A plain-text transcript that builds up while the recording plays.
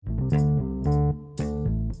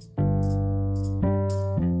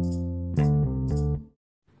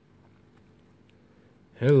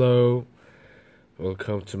Hello,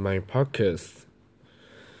 welcome to my podcast.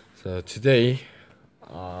 So today,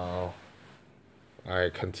 I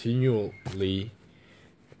continually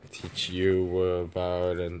teach you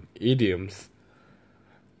about idioms.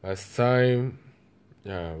 Last time,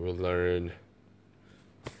 we learned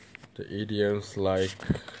the idioms like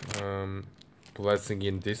blessing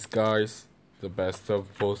in disguise, the best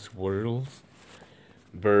of both worlds.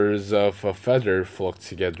 Birds of a feather flock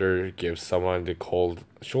together, give someone the cold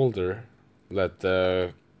shoulder, let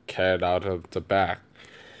the cat out of the bag.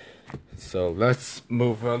 So let's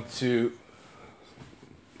move on to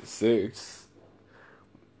 6.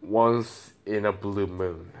 Once in a blue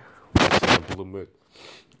moon. Once in a blue moon.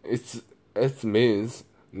 It means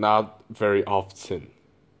not very often.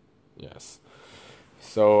 Yes.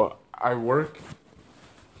 So I work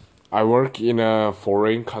in a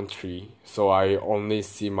foreign country, so I only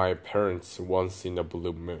see my parents once in a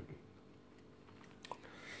blue moon.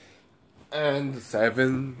 And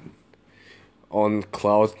 7, on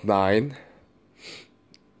cloud 9,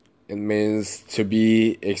 it means to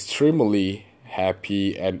be extremely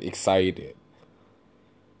happy and excited.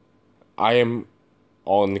 I am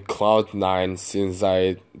on cloud 9 since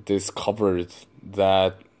I discovered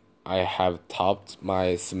that I have topped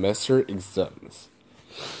my semester exams.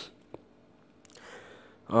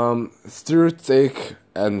 Through thick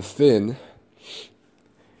and thin.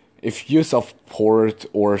 If you support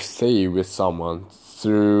or stay with someone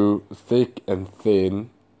through thick and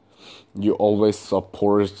thin, you always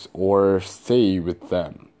support or stay with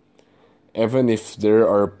them, even if there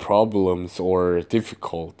are problems or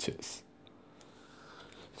difficulties.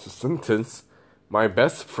 So sentence, my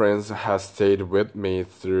best friends have stayed with me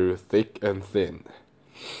through thick and thin.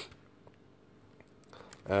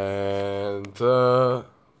 And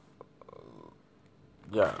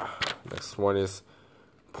next one is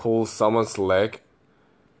pull someone's leg.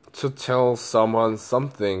 To tell someone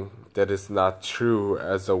something that is not true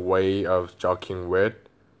as a way of joking with.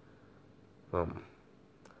 It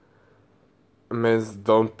means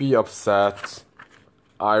don't be upset.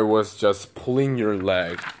 I was just pulling your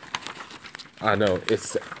leg. I know,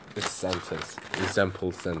 it's sentence.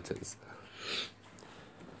 Example sentence.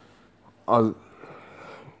 A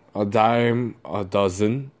dime a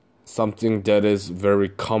dozen. Something that is very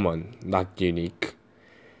common, not unique.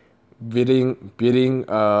 Beating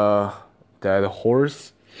a dead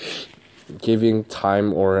horse, giving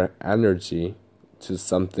time or energy to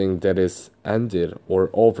something that is ended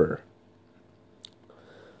or over.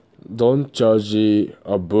 Don't judge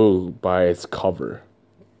a book by its cover.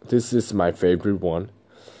 This is my favorite one.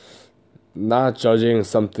 Not judging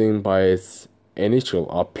something by its initial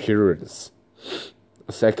appearance.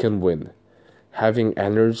 Second win. Having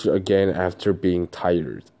energy again after being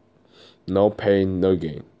tired. No pain, no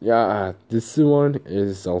gain. Yeah, this one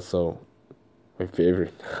is also my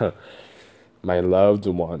favorite. My loved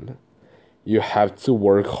one. You have to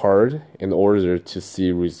work hard in order to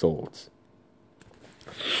see results.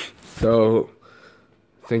 So,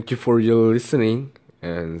 thank you for your listening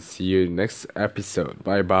and see you next episode.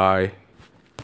 Bye bye.